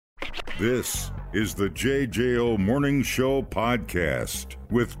This is the JJO Morning Show podcast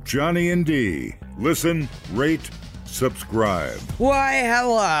with Johnny and D. Listen, rate, subscribe. Why,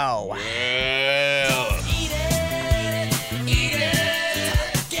 hello. Well, Eat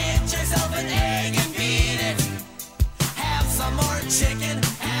it. Get yourself an egg and beat it. Have some more chicken,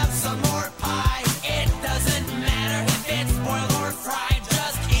 have some more pie. It doesn't matter if it's boiled or fried.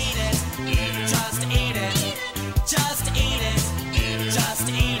 Just eat it. Just eat it. Just eat it.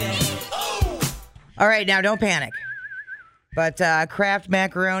 Just eat it. All right, now don't panic. But Kraft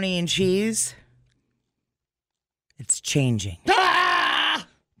macaroni and cheese, it's changing. ah!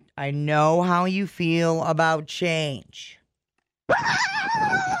 I know how you feel about change.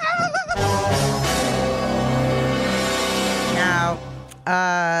 Now,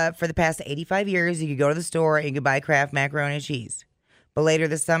 for the past 85 years, you could go to the store and you could buy Kraft macaroni and cheese. But later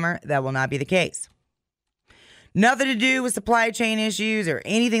this summer, that will not be the case. Nothing to do with supply chain issues or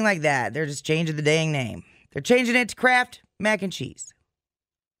anything like that. They're just changing the dang name. They're changing it to Kraft mac and cheese.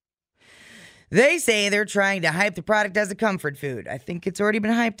 They say they're trying to hype the product as a comfort food. I think it's already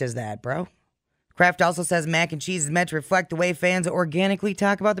been hyped as that, bro. Kraft also says mac and cheese is meant to reflect the way fans organically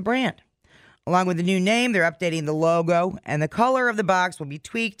talk about the brand. Along with the new name, they're updating the logo, and the color of the box will be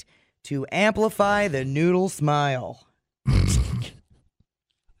tweaked to amplify the noodle smile. I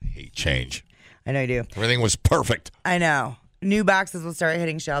hate change. I know you do. Everything was perfect. I know. New boxes will start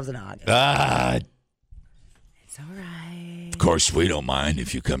hitting shelves in August. It's all right. Of course, we don't mind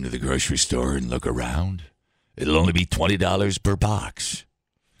if you come to the grocery store and look around. It'll only be $20 per box.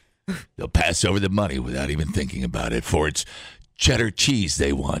 They'll pass over the money without even thinking about it, for it's cheddar cheese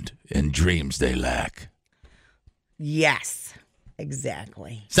they want and dreams they lack. Yes,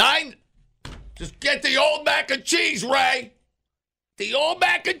 exactly. Sign? Just get the old mac and cheese, Ray. The old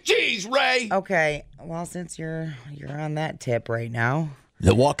mac and cheese, Ray. Okay, well, since you're on that tip right now.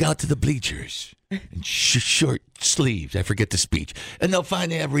 They'll walk out to the bleachers in short sleeves. I forget the speech. And they'll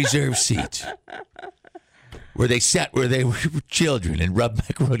find they have reserved seats where they sat where they were children and rubbed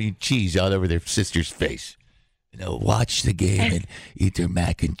macaroni and cheese all over their sister's face. And they'll watch the game and eat their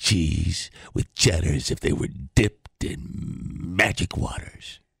mac and cheese with cheddar as if they were dipped in magic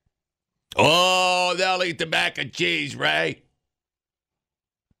waters. Oh, they'll eat the mac and cheese, Ray.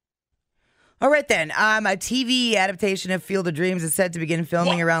 All right, then. A TV adaptation of Field of Dreams is set to begin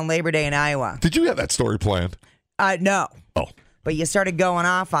filming around Labor Day in Iowa. Did you have that story planned? No. Oh. But you started going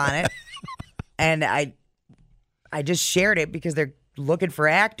off on it, and I just shared it because they're looking for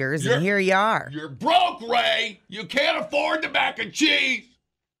actors, and here you are. You're broke, Ray. You can't afford the mac and cheese.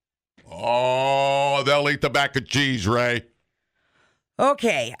 Oh, they'll eat the mac and cheese, Ray.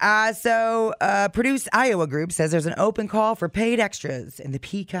 Okay, so Produce Iowa Group says there's an open call for paid extras in the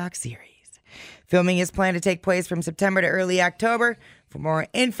Peacock series. Filming is planned to take place from September to early October. For more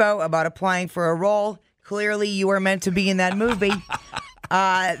info about applying for a role, clearly you are meant to be in that movie.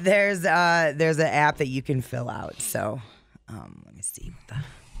 There's an app that you can fill out. So let me see.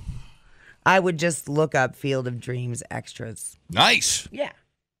 I would just look up Field of Dreams extras. Nice. Yeah,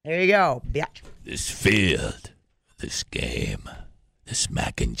 there you go. Yeah. This field, this game, this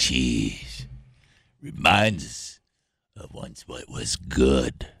mac and cheese reminds us of once what was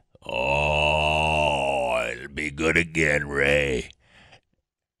good. Oh, it'll be good again, Ray.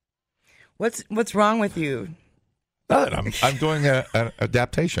 What's wrong with you? I'm doing an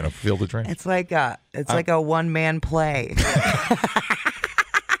adaptation of Field of Dreams. It's like a one-man play.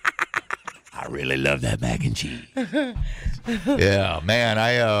 I really love that mac and cheese. Yeah, man.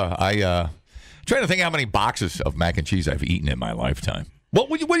 I trying to think how many boxes of mac and cheese I've eaten in my lifetime. What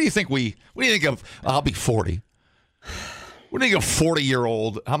do you think of? I'll be 40. What do you think of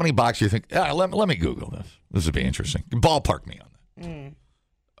 40-year-old? How many boxes do you think? Let me Google this. This would be interesting. Ballpark me on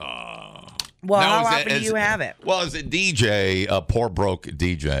that. Well, how often do you have it? Well, as a DJ, a poor broke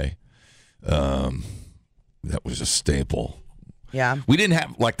DJ, that was a staple. Yeah. We didn't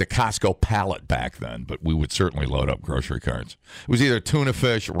have like the Costco pallet back then, but we would certainly load up grocery carts. It was either tuna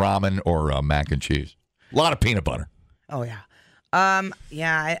fish, ramen, or mac and cheese. A lot of peanut butter. Oh, yeah.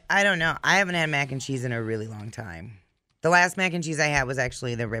 I don't know. I haven't had mac and cheese in a really long time. The last mac and cheese I had was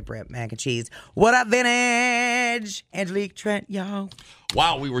actually the Rip Rip mac and cheese. What up, Vintage? Angelique Trent, y'all.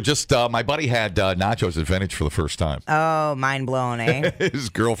 Wow, we were just, my buddy had nachos at Vintage for the first time. Oh, mind blown, eh? His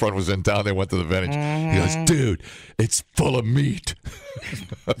girlfriend was in town. They went to the Vintage. He goes, dude, it's full of meat.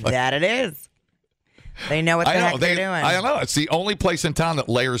 That it is. They know what the heck they're doing. I don't know. It's the only place in town that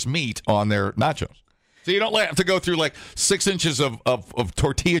layers meat on their nachos. So you don't have to go through like 6 inches of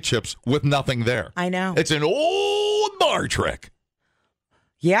tortilla chips with nothing there. I know. It's an old bar trick.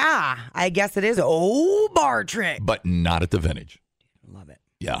 Yeah, I guess it is. Oh, bar trick. But not at the Vintage. Love it.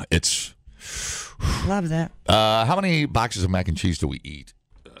 Yeah, it's. Love that. How many boxes of mac and cheese do we eat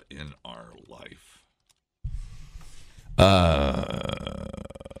in our life?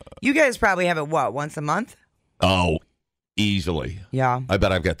 You guys probably have it, once a month? Oh, easily. Yeah. I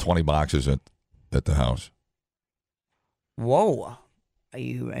bet I've got 20 boxes at the house. Whoa. Are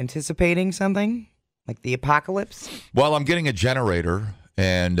you anticipating something? Like the apocalypse? Well, I'm getting a generator,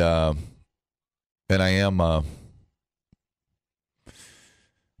 and I am.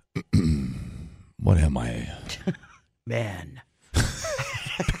 What am I? Man.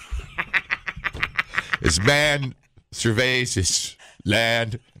 As man surveys his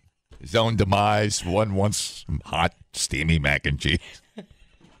land, his own demise, one wants some hot, steamy mac and cheese.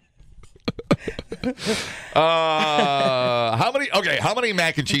 How many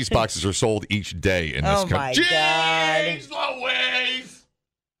mac and cheese boxes are sold each day in this country? Jeez Louise!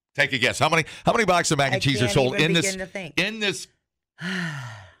 Take a guess. How many boxes of mac and cheese are sold in this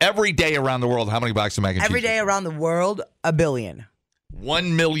every day around the world? How many boxes of mac and cheese? Every day around the world, 1 billion.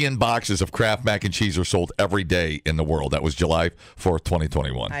 1 million boxes of Kraft mac and cheese are sold every day in the world. That was July 4th,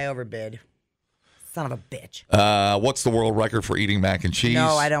 2021. I overbid. Son of a bitch. What's the world record for eating mac and cheese?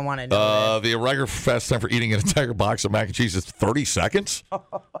 No, I don't want to know. The record for fast time for eating an entire box of mac and cheese is 30 seconds.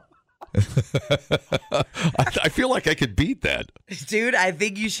 I feel like I could beat that. Dude, I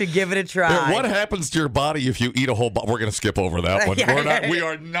think you should give it a try. Yeah, what happens to your body if you eat a whole box? We're going to skip over that one. We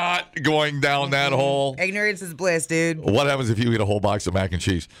are not going down that hole. Ignorance is bliss, dude. What happens if you eat a whole box of mac and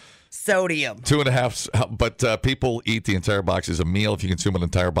cheese? Sodium. 2.5, but people eat the entire box as a meal. If you consume an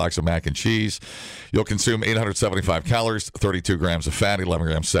entire box of mac and cheese, you'll consume 875 calories, 32 grams of fat, 11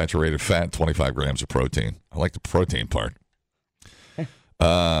 grams saturated fat, 25 grams of protein. I like the protein part.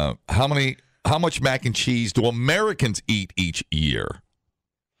 How much mac and cheese do Americans eat each year?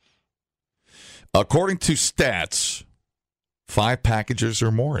 According to stats, 5 packages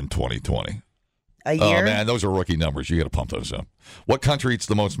or more in 2020. A year? Oh, man, those are rookie numbers. You got to pump those up. What country eats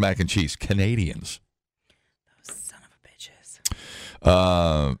the most mac and cheese? Canadians. Those son of a bitches.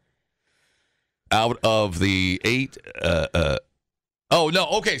 Out of the 8...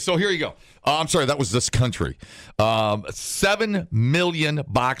 okay, so here you go. I'm sorry, that was this country. 7 million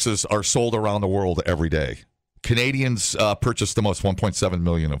boxes are sold around the world every day. Canadians purchase the most, 1.7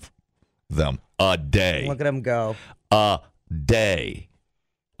 million of them a day. Look at them go. A day.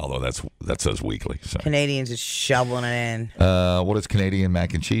 Although that says weekly. So. Canadians just shoveling it in. What is Canadian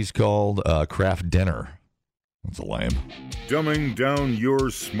mac and cheese called? Kraft dinner. That's a lame. Dumbing down your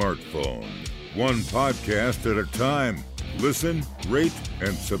smartphone. One podcast at a time. Listen, rate,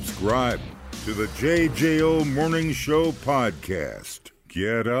 and subscribe to the JJO Morning Show podcast.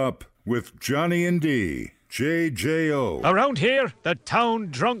 Get up with Johnny and D. JJO. Around here, the town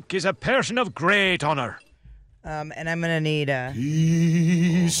drunk is a person of great honor. And I'm going to need a...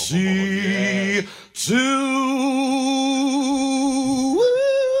 EC2.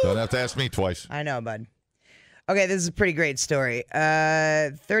 Don't have to ask me twice. I know, bud. Okay, this is a pretty great story.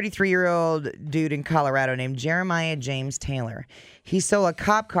 33-year-old dude in Colorado named Jeremiah James Taylor. He stole a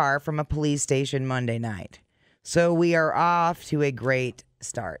cop car from a police station Monday night. So we are off to a great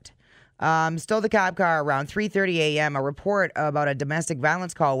start. Stole the cop car around 3:30 a.m. A report about a domestic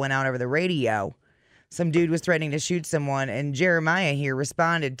violence call went out over the radio. Some dude was threatening to shoot someone, and Jeremiah here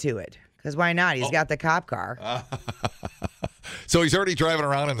responded to it. Because why not? He's got the cop car. So he's already driving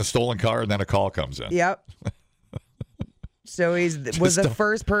around in the stolen car, and then a call comes in. Yep. So was the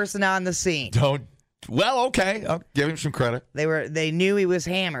first person on the scene. Okay. I'll give him some credit. They knew he was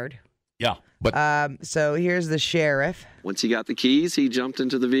hammered. Yeah. But so here's the sheriff. Once he got the keys, he jumped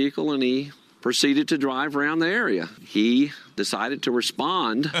into the vehicle and he proceeded to drive around the area. He decided to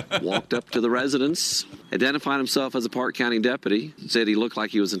respond, walked up to the residence, identified himself as a Park County deputy, said he looked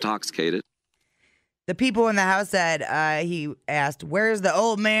like he was intoxicated. The people in the house said he asked, "Where's the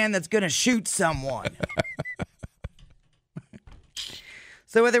old man that's going to shoot someone?"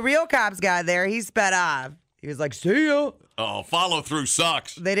 So when the real cops got there, he sped off. He was like, "See ya." Oh, follow through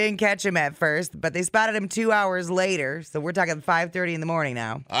sucks. They didn't catch him at first, but they spotted him 2 hours later. So we're talking 5:30 in the morning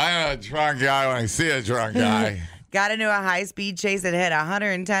now. I'm a drunk guy when I see a drunk guy. Got into a high-speed chase that hit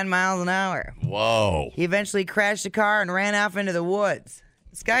 110 miles an hour. Whoa. He eventually crashed the car and ran off into the woods.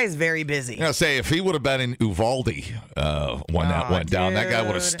 This guy is very busy. Say, if he would have been in Uvalde when that went down, that guy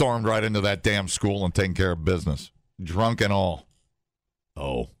would have stormed right into that damn school and taken care of business. Drunk and all.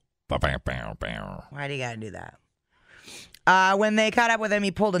 Oh. Why do you got to do that? When they caught up with him,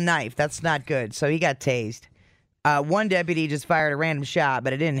 he pulled a knife. That's not good. So he got tased. One deputy just fired a random shot,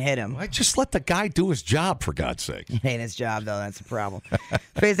 but it didn't hit him. Why just let the guy do his job, for God's sake? It ain't his job, though. That's the problem.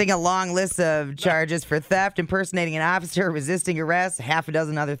 Facing a long list of charges for theft, impersonating an officer, resisting arrest, half a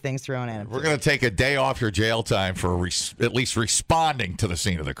dozen other things thrown at him. We're going to take a day off your jail time for at least responding to the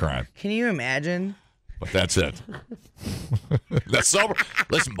scene of the crime. Can you imagine? But that's it. That's sober.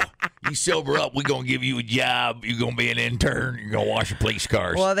 Listen, boy, you sober up, we're going to give you a job. You're going to be an intern. You're going to wash the police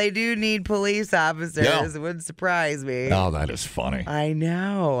cars. Well, they do need police officers. Yeah. It wouldn't surprise me. Oh, that is funny. I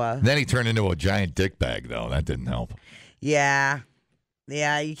know. Then he turned into a giant dick bag, though. That didn't help. Yeah.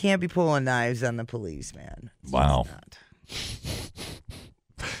 Yeah, you can't be pulling knives on the police, man. It's Wow. just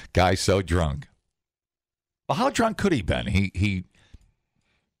not. Guy's so drunk. Well, how drunk could he have been? He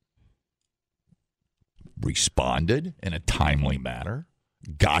responded in a timely manner,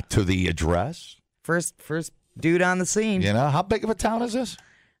 got to the address. First dude on the scene. You know, how big of a town is this?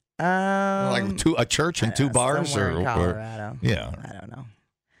 Like a church and two bars? Somewhere in Colorado. Yeah. I don't know.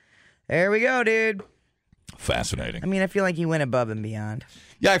 There we go, dude. Fascinating. I mean, I feel like he went above and beyond.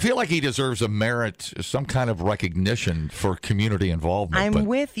 Yeah, I feel like he deserves some kind of recognition for community involvement. I'm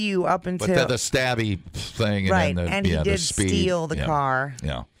with you up But until the stabby thing, right, and, he the did speed. steal the Yeah. car.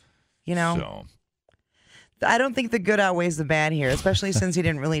 Yeah. You know, So, I don't think the good outweighs the bad here, especially since he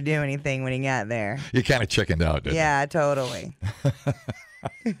didn't really do anything when he got there. you kind of chickened out, didn't Yeah, totally.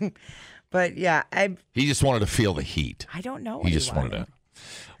 But yeah, He just wanted to feel the heat. I don't know. He what just wanted wanted. to.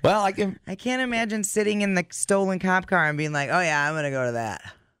 Well, I can. I can't imagine sitting in the stolen cop car and being like, "Oh yeah, I'm gonna go to that,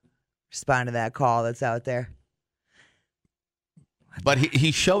 respond to that call that's out there." But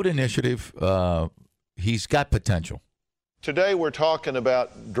he showed initiative. He's got potential. Today we're talking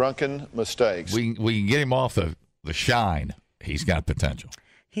about drunken mistakes. We can get him off the shine. He's got potential.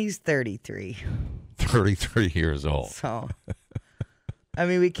 He's 33, 33 years old. so I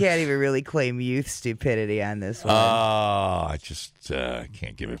mean, we can't even really claim youth stupidity on this one. I just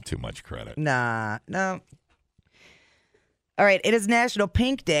can't give him too much credit. No. All right, it is National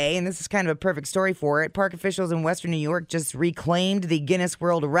Pink Day, and this is kind of a perfect story for it. Park officials in Western New York just reclaimed the Guinness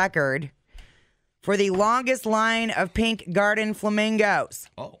World Record for the longest line of pink garden flamingos.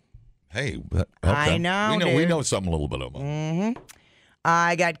 Oh, hey, okay. I know, We dude. know something a little bit about.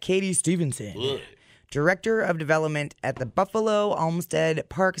 I got Katie Stevenson, Director of Development at the Buffalo Olmsted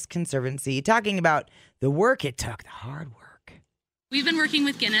Parks Conservancy, talking about the work it took, the hard work. We've been working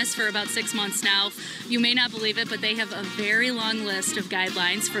with Guinness for about 6 months now. You may not believe it, but they have a very long list of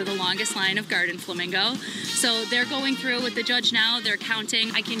guidelines for the longest line of garden flamingo. So they're going through with the judge now. They're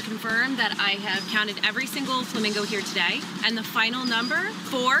counting. I can confirm that I have counted every single flamingo here today, and the final number,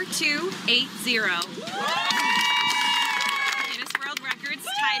 4280. Guinness World Records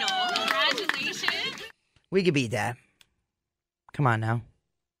title. Congratulations. We could beat that. Come on now.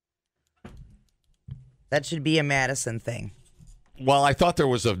 That should be a Madison thing. Well, I thought there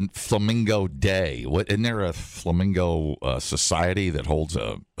was a Flamingo Day. Isn't there a Flamingo society that holds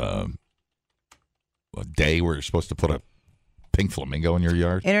a day where you're supposed to put a pink flamingo in your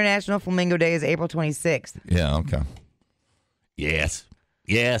yard? International Flamingo Day is April 26th. Yeah, okay. Yes.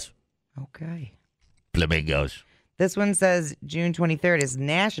 Okay. Flamingos. This one says June 23rd is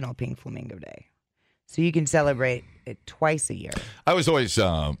National Pink Flamingo Day. So you can celebrate it twice a year. I was always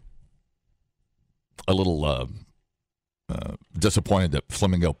a little disappointed that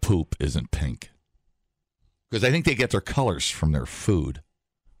flamingo poop isn't pink. Because I think they get their colors from their food.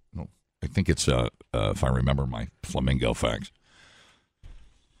 I think it's, if I remember my flamingo facts.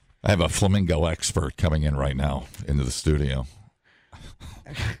 I have a flamingo expert coming in right now into the studio.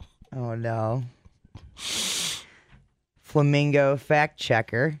 Oh, no. Flamingo fact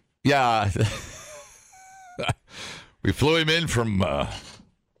checker. Yeah. We flew him in from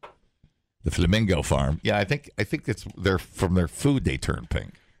the flamingo farm. Yeah, I think it's from their food they turn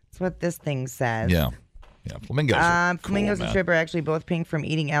pink. That's what this thing says. Yeah. Flamingos. Are cool, flamingos man. and shrimp are actually both pink from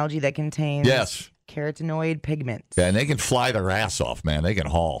eating algae that contains carotenoid pigments. Yeah, and they can fly their ass off, man. They can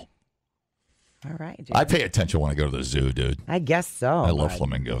haul. All right, dude. I pay attention when I go to the zoo, dude. I guess so. I love bud.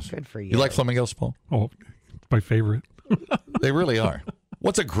 flamingos. Good for you. You like flamingos, Paul? Oh, it's my favorite. They really are.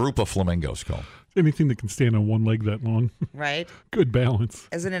 What's a group of flamingos called? Anything that can stand on one leg that long. Right? Good balance.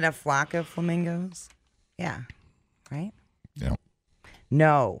 Isn't it a flock of flamingos? Yeah. Right? Yeah.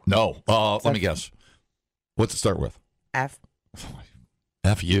 No. Let me guess. What's it start with? F.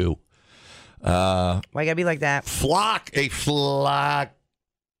 F-U. Why you gotta be like that? Flock. A flocko.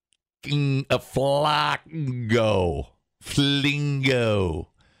 Flingo.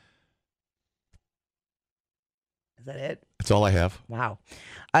 Is that it? That's all I have. Wow.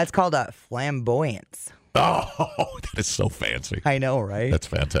 It's called a flamboyance. Oh, that is so fancy. I know, right? That's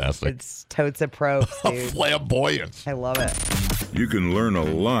fantastic. It's totes of pros, dude. Flamboyance. I love it. You can learn a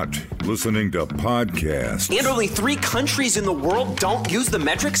lot listening to podcasts. And only 3 countries in the world don't use the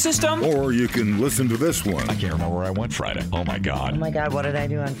metric system? Or you can listen to this one. I can't remember where I went Friday. Oh, my God. Oh my God, what did I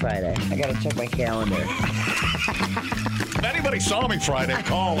do on Friday? I gotta check my calendar. If anybody saw me Friday,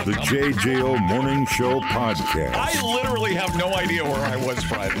 call. The JJO Morning Show podcast. I literally have no idea where I was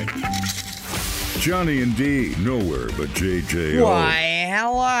Friday. Johnny and D, nowhere but JJO. Why,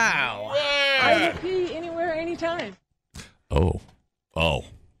 hello. I can pee anywhere, anytime. Oh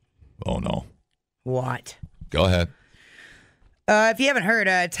no. What? Go ahead. If you haven't heard,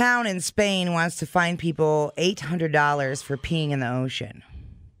 a town in Spain wants to fine people $800 for peeing in the ocean.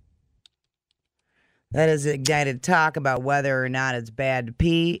 That has ignited talk about whether or not it's bad to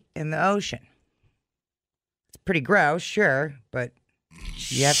pee in the ocean. It's pretty gross, sure, but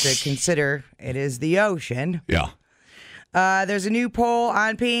you have to consider it is the ocean. Yeah. There's a new poll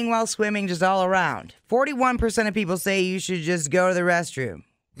on peeing while swimming just all around. 41% of people say you should just go to the restroom.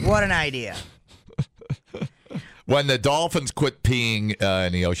 What an idea. When the dolphins quit peeing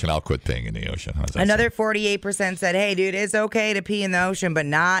in the ocean, I'll quit peeing in the ocean. How's that Another 48% said, hey, dude, it's okay to pee in the ocean, but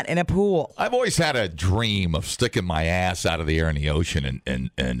not in a pool. I've always had a dream of sticking my ass out of the air in the ocean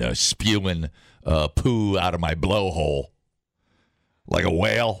and spewing poo out of my blowhole like a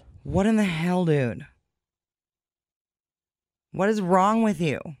whale. What in the hell, dude? What is wrong with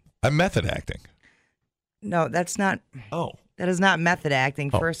you? I'm method acting. No, that's not. Oh. That is not method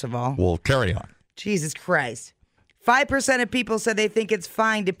acting, first of all. Well, carry on. Jesus Christ. 5% of people said they think it's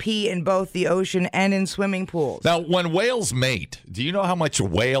fine to pee in both the ocean and in swimming pools. Now, when whales mate, do you know how much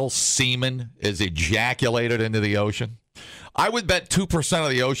whale semen is ejaculated into the ocean? I would bet 2% of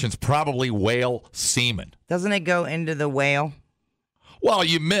the ocean's probably whale semen. Doesn't it go into the whale? Well,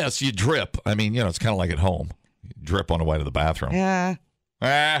 you miss, you drip. I mean, it's kind of like at home. You drip on the way to the bathroom. Yeah.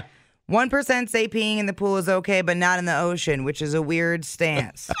 1% say peeing in the pool is okay, but not in the ocean, which is a weird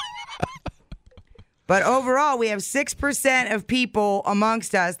stance. But overall, we have 6% of people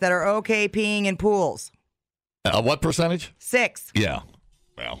amongst us that are okay peeing in pools. What percentage? 6. Yeah.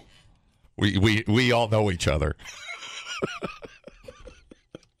 Well, we all know each other.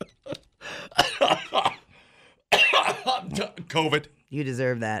 COVID. You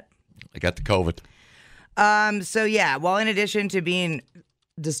deserve that. I got the COVID. So yeah, well, in addition to being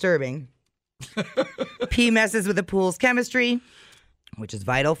disturbing, pee messes with the pool's chemistry, which is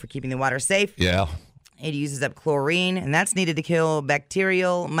vital for keeping the water safe. Yeah. It uses up chlorine, and that's needed to kill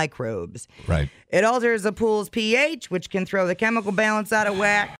bacterial microbes. Right. It alters the pool's pH, which can throw the chemical balance out of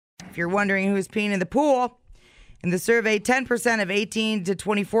whack. If you're wondering who's peeing in the pool, in the survey, 10% of 18 to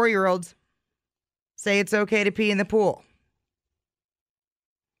 24-year-olds say it's okay to pee in the pool.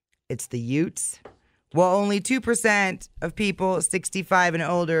 It's the Utes. Well, only 2% of people 65 and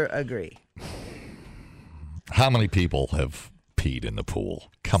older agree. How many people have peed in the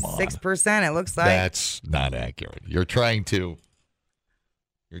pool? Come on. 6%, it looks like. That's not accurate. You're trying to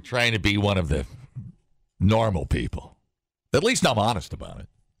be one of the normal people. At least I'm honest about it.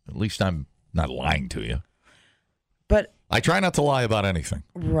 At least I'm not lying to you. But I try not to lie about anything.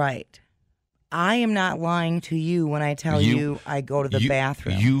 Right. I am not lying to you when I tell you I go to the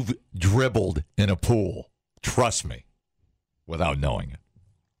bathroom. You've dribbled in a pool. Trust me. Without knowing it.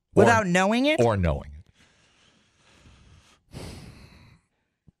 Without knowing it? Or knowing it.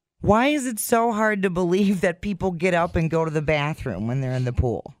 Why is it so hard to believe that people get up and go to the bathroom when they're in the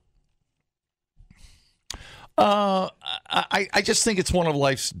pool? I just think it's one of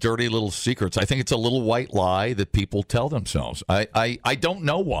life's dirty little secrets. I think it's a little white lie that people tell themselves. I don't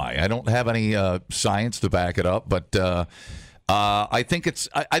know why. I don't have any science to back it up, but I think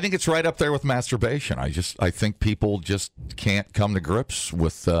it's right up there with masturbation. I think people just can't come to grips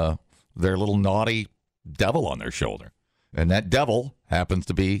with their little naughty devil on their shoulder, and that devil happens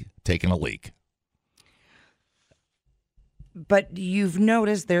to be taking a leak. But you've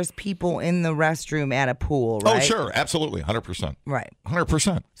noticed there's people in the restroom at a pool, right? Oh, sure. Absolutely. 100%. Right.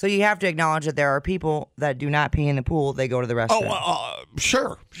 100%. So you have to acknowledge that there are people that do not pee in the pool. They go to the restroom. Oh,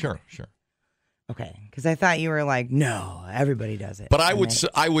 sure. Okay. Because I thought you were like, no, everybody does it. But I would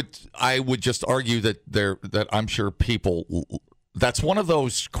just argue that I'm sure people, that's one of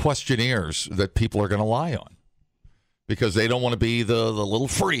those questionnaires that people are going to lie on because they don't want to be the little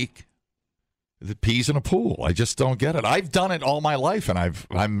freak that pees in a pool. I just don't get it. I've done it all my life, and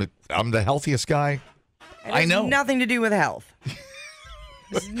I'm the healthiest guy I know. Nothing to do with health.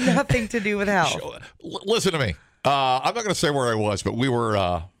 It's nothing to do with health. Listen to me. I'm not going to say where I was, but we were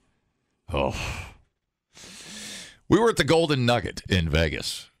at the Golden Nugget in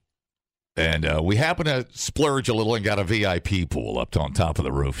Vegas, And we happened to splurge a little and got a VIP pool up on top of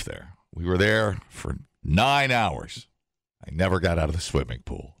the roof there. We were there for 9 hours. I never got out of the swimming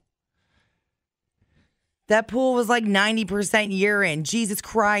pool. That pool was like 90% urine. Jesus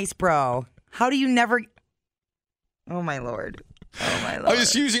Christ, bro. How do you never... Oh, my Lord. Oh, my Lord. I was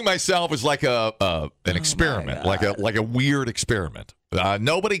just using myself as like an experiment, like a weird experiment.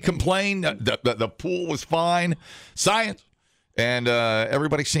 Nobody complained. The pool was fine. Science. And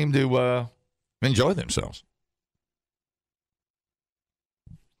everybody seemed to enjoy themselves.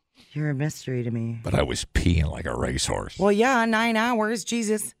 You're a mystery to me. But I was peeing like a racehorse. Well, yeah, 9 hours.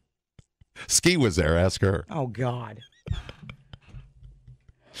 Jesus. Ski was there. Ask her. Oh, God.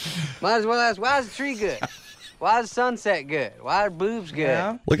 Might as well ask, why is the tree good? Why is the sunset good? Why are boobs good?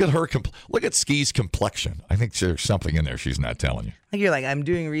 Yeah. Look at her. Look at Ski's complexion. I think there's something in there she's not telling you. Like you're like, I'm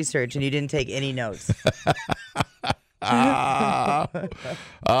doing research, and you didn't take any notes. I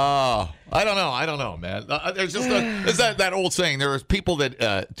don't know, man. There's just that old saying. There are people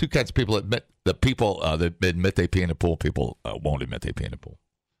that two kinds of people admit the people that admit they pee in the pool. People won't admit they pee in the pool.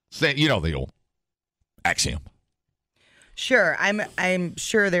 You know the old axiom. Sure, I'm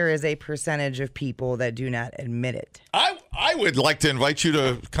sure there is a percentage of people that do not admit it. I would like to invite you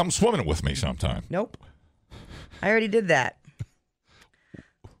to come swimming with me sometime. Nope, I already did that.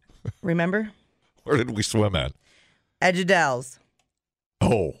 Remember? Where did we swim at? Edgedells.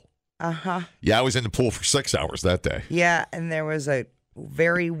 Oh. Uh-huh. Yeah, I was in the pool for 6 hours that day. Yeah, and there was a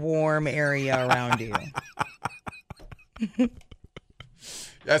very warm area around you.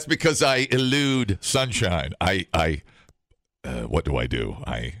 That's because I elude sunshine. What do?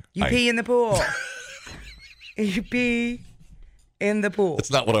 You pee in the pool. You pee in the pool.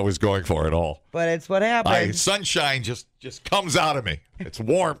 That's not what I was going for at all. But it's what happened. Sunshine just comes out of me. It's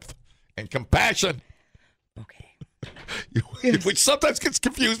warmth and compassion. Okay. Which sometimes gets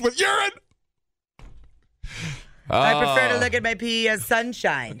confused with urine. I prefer to look at my pee as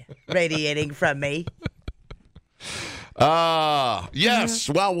sunshine radiating from me. Yes.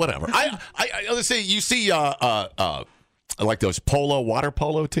 Well, whatever. I let's say you see like those water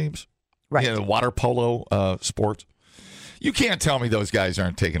polo teams, right? Yeah, water polo sports. You can't tell me those guys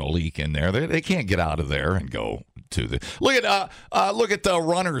aren't taking a leak in there. They can't get out of there and go to the look at the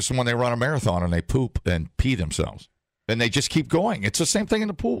runners when they run a marathon and they poop and pee themselves and they just keep going. It's the same thing in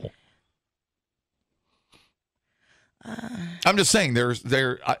the pool. I'm just saying,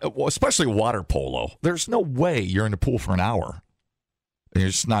 especially water polo. There's no way you're in the pool for an hour and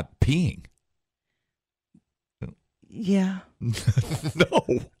you're just not peeing. Yeah. No.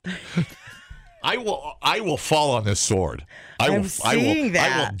 I will fall on this sword. I will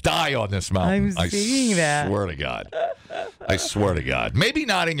die on this mountain. I'm seeing that. I swear to God. I swear to God. Maybe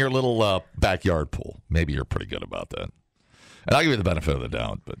not in your little backyard pool. Maybe you're pretty good about that. And I'll give you the benefit of the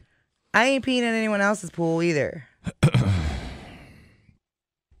doubt, but I ain't peeing in anyone else's pool either.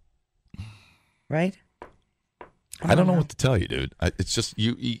 Right? I don't know what to tell you, dude. It's just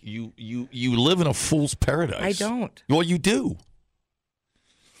you live in a fool's paradise. I don't. Well, you do.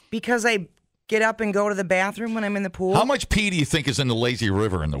 Because I get up and go to the bathroom when I'm in the pool. How much pee do you think is in the lazy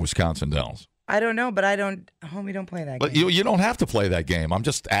river in the Wisconsin Dells? I don't know, but homie, don't play that But game. you don't have to play that game. I'm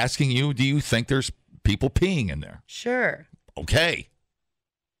just asking you, do you think there's people peeing in there? Sure. Okay.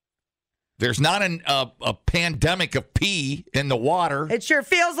 There's not a pandemic of pee in the water. It sure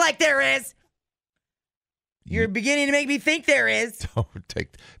feels like there is. You're beginning to make me think there is.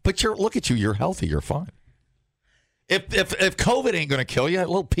 But look at you. You're healthy. You're fine. If COVID ain't going to kill you, a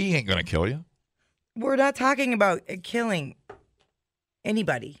little pee ain't going to kill you. We're not talking about killing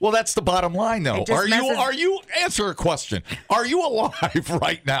anybody. Well, that's the bottom line, though. Are you answer a question? Are you alive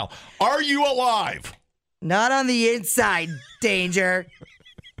right now? Are you alive? Not on the inside, danger.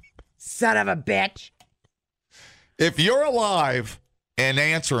 Son of a bitch. If you're alive and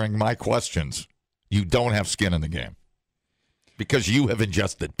answering my questions, you don't have skin in the game because you have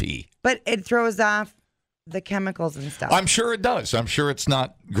ingested pee. But it throws off the chemicals and stuff. I'm sure it does. I'm sure it's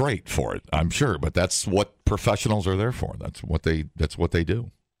not great for it. I'm sure, but that's what professionals are there for. That's what they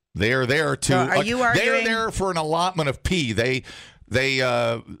do. They are there to. So are you arguing? They're there for an allotment of pee. It's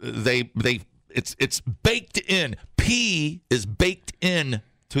baked in. Pee is baked in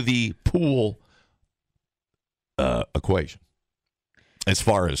to the pool equation as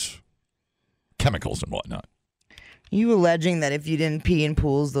far as chemicals and whatnot. You alleging that if you didn't pee in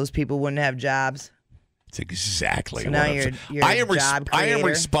pools, those people wouldn't have jobs? It's exactly so what now I'm you're saying. I am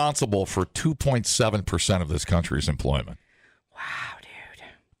responsible for 2.7% of this country's employment. Wow, dude.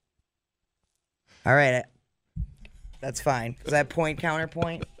 All right. That's fine. Is that point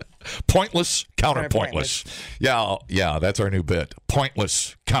counterpoint? Pointless, counterpointless. Yeah, that's our new bit.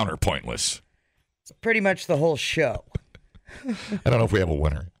 Pointless, counterpointless. It's pretty much the whole show. I don't know if we have a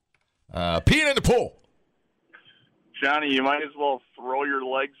winner. Peeing in the pool. Johnny, you might as well throw your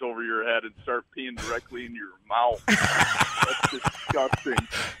legs over your head and start peeing directly in your mouth. That's disgusting.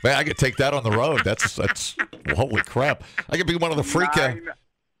 Man, I could take that on the road. That's holy crap. I could be one of the freak.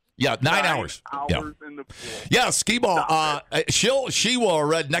 9 hours. In the pool. Yeah, skee ball. She will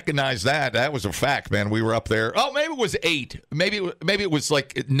redneckinize that. That was a fact, man. We were up there. Oh, maybe it was 8. Maybe it was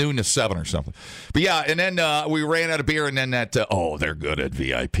like noon to 7 or something. But yeah, and then we ran out of beer, and then that. They're good at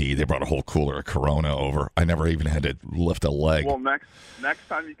VIP. They brought a whole cooler of Corona over. I never even had to lift a leg. Well, next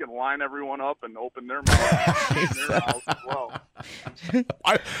time you can line everyone up and open their mouth, in their house as well.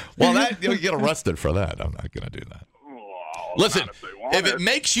 You get arrested for that. I'm not going to do that. Listen, if it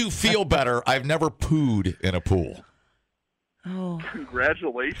makes you feel better, I've never pooed in a pool. Oh,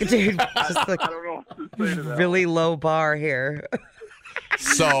 congratulations, dude! I don't know what to say to that. Really low bar here.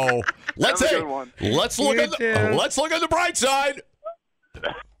 So let's look at the bright side.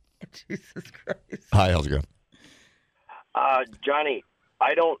 Jesus Christ! Hi, how's it going? Johnny,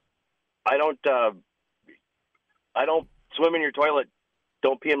 I don't swim in your toilet.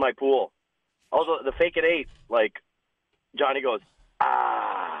 Don't pee in my pool. Also, the fake it 8, like. Johnny goes,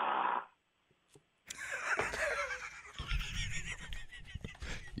 ah.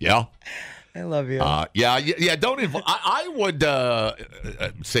 Yeah. I love you. Yeah. Don't invite. I would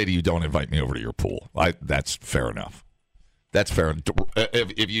say to you, don't invite me over to your pool. That's fair enough. That's fair.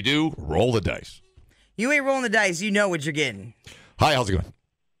 If you do, roll the dice. You ain't rolling the dice. You know what you're getting. Hi, how's it going?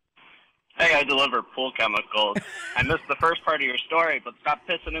 Hey, I deliver pool chemicals. I missed the first part of your story, but stop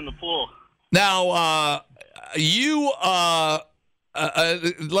pissing in the pool. Now, let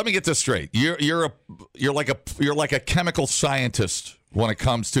me get this straight. You're like a chemical scientist when it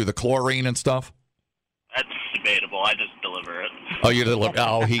comes to the chlorine and stuff. That's debatable. I just deliver it. Oh, you deliver?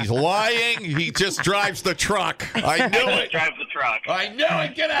 Oh, he's lying. He just drives the truck. I knew I it. just drive the truck. I knew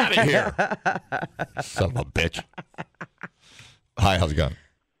it. Get out of here, son of a bitch. Hi, how's it going?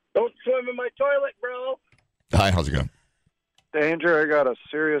 Don't swim in my toilet, bro. Hi, how's it going? Danger, I got a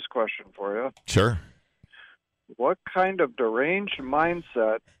serious question for you. Sure. What kind of deranged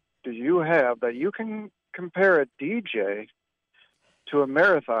mindset do you have that you can compare a DJ to a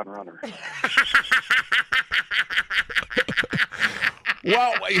marathon runner?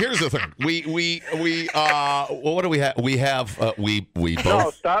 Well, here's the thing. We what do we have? We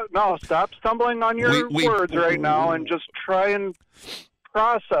both. Stop stumbling on your words right now and just try and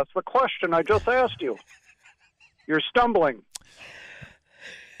process the question I just asked you. You're stumbling.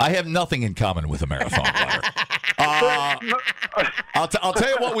 I have nothing in common with a marathon runner. I'll tell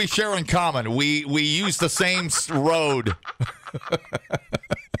you what we share in common. We use the same road.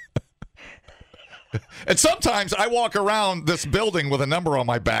 And sometimes I walk around this building with a number on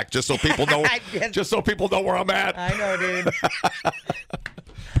my back just so people know where I'm at. I know, dude.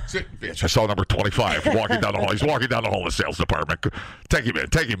 Bitch, I saw number 25 walking down the hall. He's walking down the hall of the sales department. Take him in.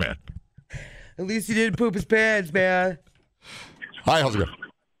 At least he didn't poop his pants, man. Hi, how's it going?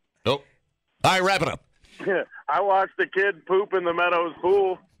 Nope. All right, wrap it up. I watched the kid poop in the Meadows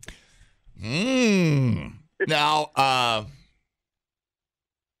pool. Now, I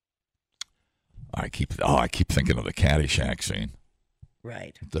keep thinking of the Caddyshack scene.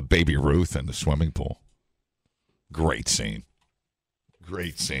 Right. The Baby Ruth in the swimming pool. Great scene.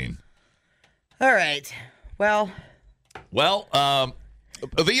 All right. Well,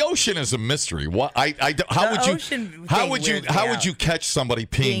 the ocean is a mystery. How would you catch somebody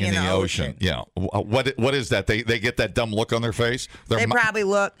peeing in the ocean? Yeah. What is that? They get that dumb look on their face. They probably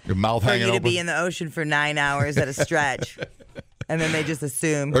look their mouth for hanging you to open. be in the ocean for 9 hours at a stretch, and then they just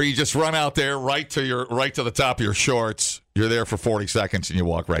assume. Or you just run out there right to the top of your shorts. You're there for 40 seconds and you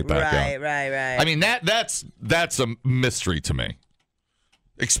walk right back out. Right. I mean that's a mystery to me.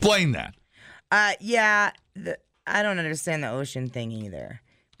 Explain that. Yeah. I don't understand the ocean thing either,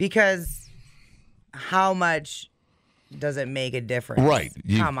 because how much does it make a difference? Right.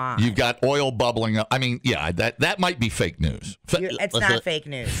 Come on. You've got oil bubbling up. I mean, yeah, that might be fake news. It's not fake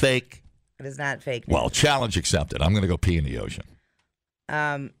news. Fake. It is not fake news. Well, challenge accepted. I'm going to go pee in the ocean.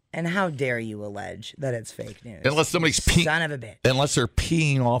 And how dare you allege that it's fake news? Unless somebody's peeing. Son of a bitch. Unless they're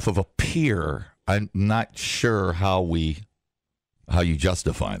peeing off of a pier, I'm not sure how you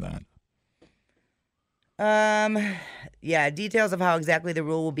justify that. Yeah, details of how exactly the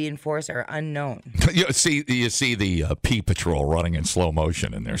rule will be enforced are unknown. You see the Pee Patrol running in slow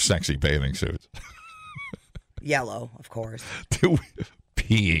motion in their sexy bathing suits. Yellow, of course.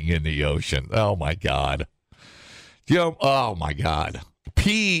 Peeing in the ocean. Oh, my God. Oh, my God.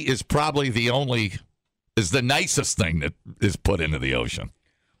 pee is probably is the nicest thing that is put into the ocean.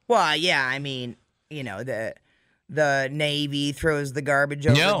 Well, yeah, I mean, the Navy throws the garbage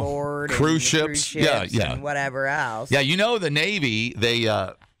overboard. Cruise ships. Yeah. And whatever else. Yeah, the Navy, they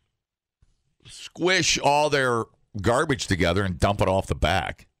squish all their garbage together and dump it off the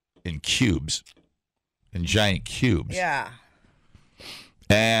back in cubes, in giant cubes. Yeah.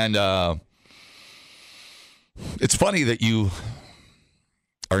 And it's funny that you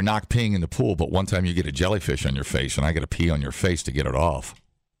are not peeing in the pool, but one time you get a jellyfish on your face, and I got to pee on your face to get it off.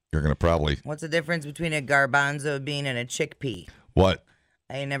 You're going to probably... What's the difference between a garbanzo bean and a chickpea? What?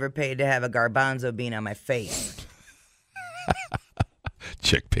 I ain't never paid to have a garbanzo bean on my face.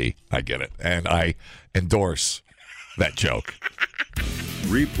 Chickpea. I get it. And I endorse that joke.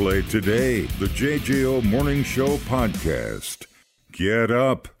 Replay today the JJO Morning Show podcast. Get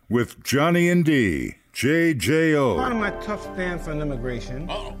up with Johnny and D. JJO. Part of my tough stance on immigration,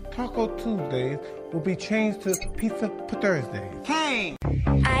 Taco Tuesdays will be changed to Pizza Thursdays. Hey!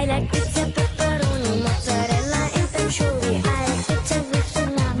 I like pizza, pepperoni, mozzarella, and patchouli. I like pizza with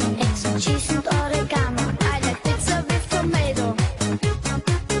salami, extra cheese, and oregano. I like pizza with tomato.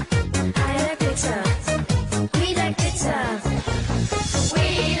 I like pizza. We like pizza.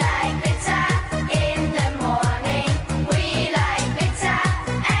 We like pizza in the morning. We like pizza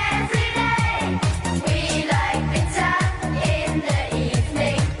every day. We like pizza in the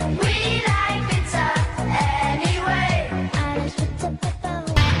evening. We like pizza anyway. I like pizza,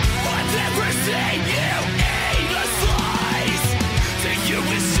 pepperoni. I've never seen you eat a slice. To you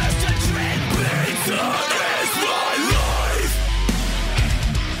it's just a trend. Pizza is my life.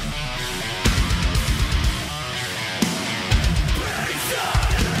 Pizza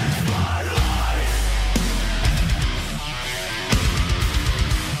is my life.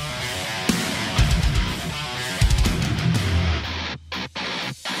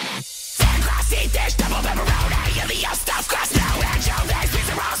 Ten glass deep dish, double pepperoni, and the stuffed crust, no anchovies,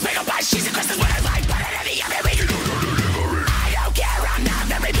 pizza rolls, pickle pies, cheese and crisps is what I like, put it in the oven, we can I don't care, I'm not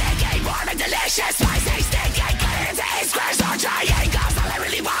very picky, warm and delicious, spicy, stinky, cut it into 8 squares or triangles, all I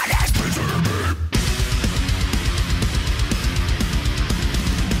really want is pizza to me.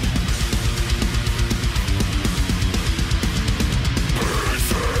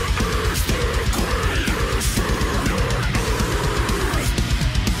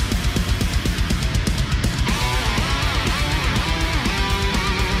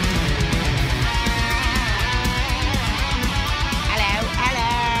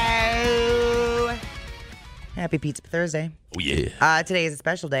 Hello. Happy Pizza Thursday. Oh, yeah. Today is a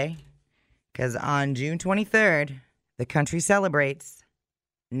special day because on June 23rd, the country celebrates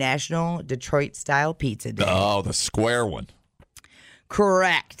National Detroit Style Pizza Day. Oh, the square one.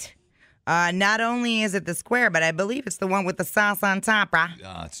 Correct. Not only is it the square, but I believe it's the one with the sauce on top, right?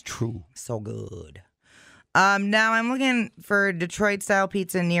 It's true. So good. Now I'm looking for Detroit style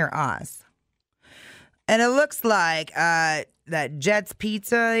pizza near us. And it looks like that Jets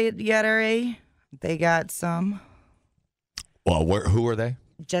Pizza Eatery, they got some. Well, who are they?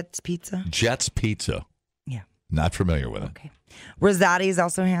 Jets Pizza. Jets Pizza. Yeah. Not familiar with it. Okay. Rosati's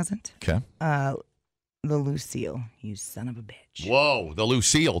also has it. Okay. The Lucille, you son of a bitch. Whoa, the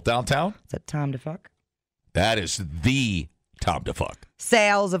Lucille downtown? Is that Tom to fuck? That is the Tom to fuck.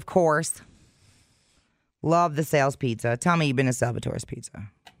 Sales, of course. Love the Sales Pizza. Tell me you've been to Salvatore's Pizza.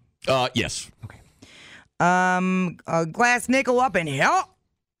 Yes. Okay. A glass nickel up in here.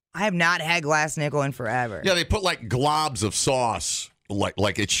 I have not had glass nickel in forever. Yeah, they put like globs of sauce,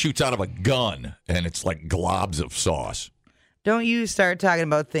 like it shoots out of a gun, and it's like globs of sauce. Don't you start talking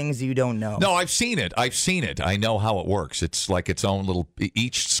about things you don't know. No, I've seen it. I know how it works. It's like its own little,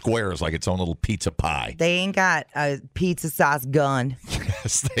 each square is like its own little pizza pie. They ain't got a pizza sauce gun.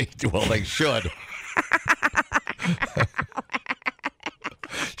 Yes, they do. Well, they should.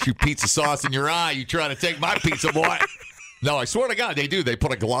 Shoot pizza sauce in your eye. You trying to take my pizza, boy. No, I swear to God, they do. They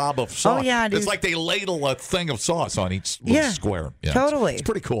put a glob of sauce. Oh, yeah, dude. It's like they ladle a thing of sauce on each little square. Yeah, totally. It's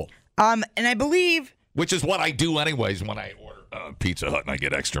pretty cool. And I believe... Which is what I do anyways when I order Pizza Hut and I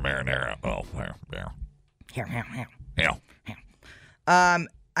get extra marinara. Oh, there. Yeah.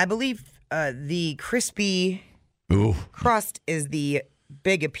 I believe the crispy Ooh. crust is the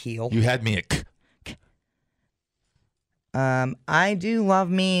big appeal. You had me at... I do love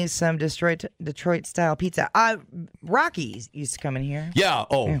me some Detroit style pizza. Rockies used to come in here. Yeah.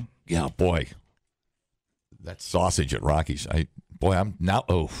 Oh, yeah, boy. That sausage at Rockies. I'm now.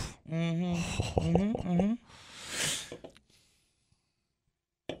 Oh.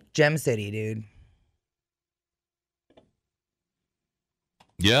 Gem City, dude.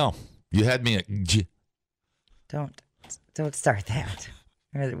 Yeah. You had me at... Don't start that.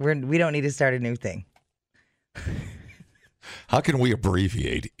 We don't need to start a new thing. How can we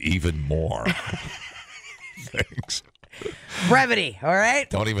abbreviate even more? Thanks. Brevity, all right?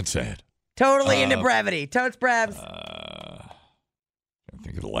 Don't even say it. Totally into brevity. Totes brevs. I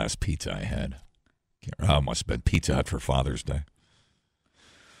think of the last pizza I had. It must have been Pizza Hut for Father's Day.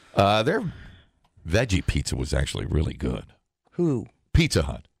 Their veggie pizza was actually really good. Who? Pizza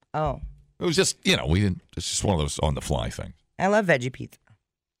Hut. Oh. It was just, it's just one of those on-the-fly things. I love veggie pizza.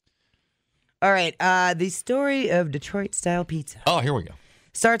 All right, the story of Detroit-style pizza. Oh, here we go.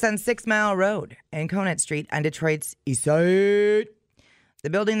 Starts on 6 Mile Road and Conant Street on Detroit's east side. The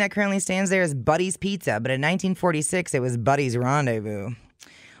building that currently stands there is Buddy's Pizza, but in 1946, it was Buddy's Rendezvous.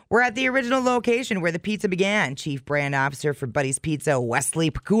 We're at the original location where the pizza began, Chief Brand Officer for Buddy's Pizza, Wesley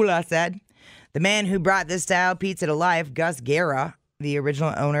Pakula, said. The man who brought this style pizza to life, Gus Guerra, the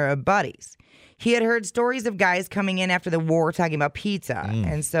original owner of Buddy's. He had heard stories of guys coming in after the war talking about pizza,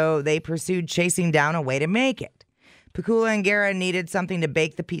 and so they pursued chasing down a way to make it. Pakula and Guerra needed something to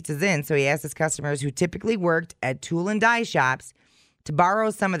bake the pizzas in, so he asked his customers who typically worked at tool and die shops to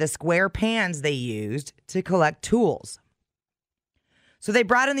borrow some of the square pans they used to collect tools. So they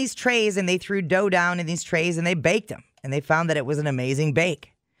brought in these trays and they threw dough down in these trays and they baked them, and they found that it was an amazing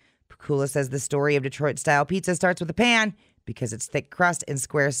bake. Pakula says the story of Detroit-style pizza starts with a pan because its thick crust and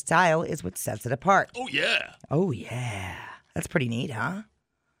square style is what sets it apart. Oh, yeah. Oh, yeah. That's pretty neat, huh?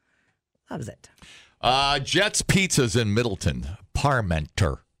 Loves it. Jets Pizzas in Middleton,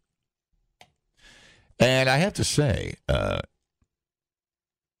 Parmenter. And I have to say, that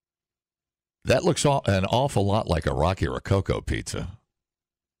looks an awful lot like a Rocky Rococo pizza.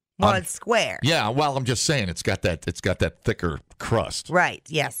 Well, it's square. Yeah, well, I'm just saying it's got that thicker crust. Right,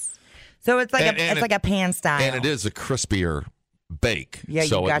 yes. So it's like like a pan style. And it is a crispier bake. Yeah,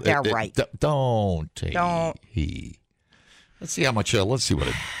 so you got that right. Don't. Let's see how much. Let's see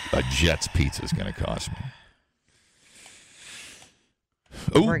what a Jets pizza is going to cost me.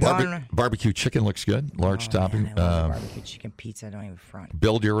 Oh, barbecue chicken looks good. Large topping. Man, I love barbecue chicken pizza. Don't even front.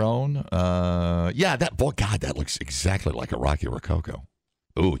 Build your own. Yeah, that looks exactly like a Rocky Rococo.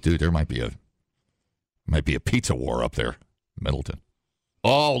 Oh, dude, there might be a pizza war up there, Middleton.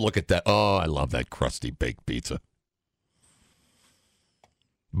 Oh, look at that. Oh, I love that crusty baked pizza.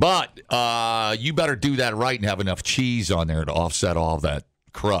 But you better do that right and have enough cheese on there to offset all that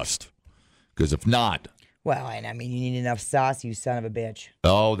crust. Because if not... Well, and I mean, you need enough sauce, you son of a bitch.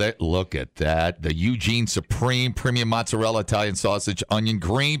 Oh, look at that. The Eugene Supreme Premium Mozzarella Italian Sausage, onion,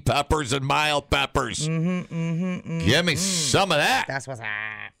 green peppers, and mild peppers. Give me some of that. That's what's up.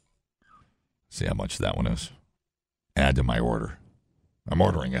 See how much that one is. Add to my order. I'm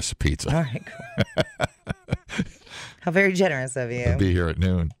ordering us a pizza. All right, cool. How very generous of you. I'll be here at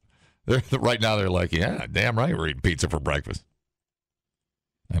noon. Right now, they're like, yeah, damn right, we're eating pizza for breakfast.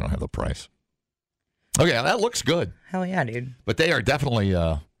 I don't have the price. Okay, that looks good. Hell yeah, dude. But they are definitely,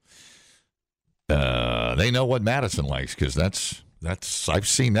 they know what Madison likes, because that's I've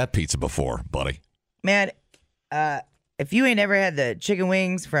seen that pizza before, buddy. Man, if you ain't ever had the chicken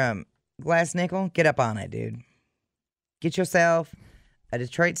wings from Glass Nickel, get up on it, dude. Get yourself a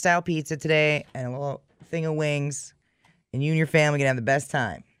Detroit-style pizza today and a little thing of wings, and you and your family can have the best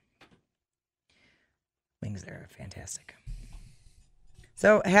time. Wings there are fantastic.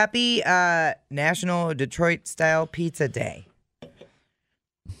 So, happy National Detroit-style Pizza Day.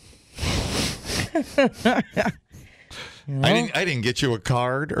 I didn't get you a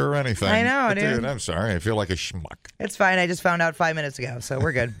card or anything. I know, dude. I'm sorry. I feel like a schmuck. It's fine. I just found out 5 minutes ago, so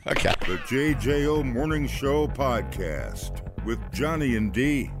we're good. Okay. The JJO Morning Show podcast with Johnny and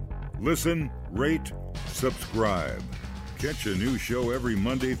D. Listen, rate, subscribe. Catch a new show every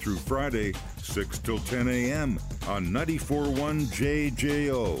Monday through Friday, 6 till 10 a.m. on 94.1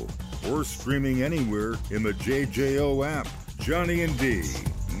 JJO or streaming anywhere in the JJO app. Johnny and D,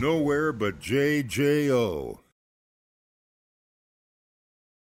 nowhere but JJO.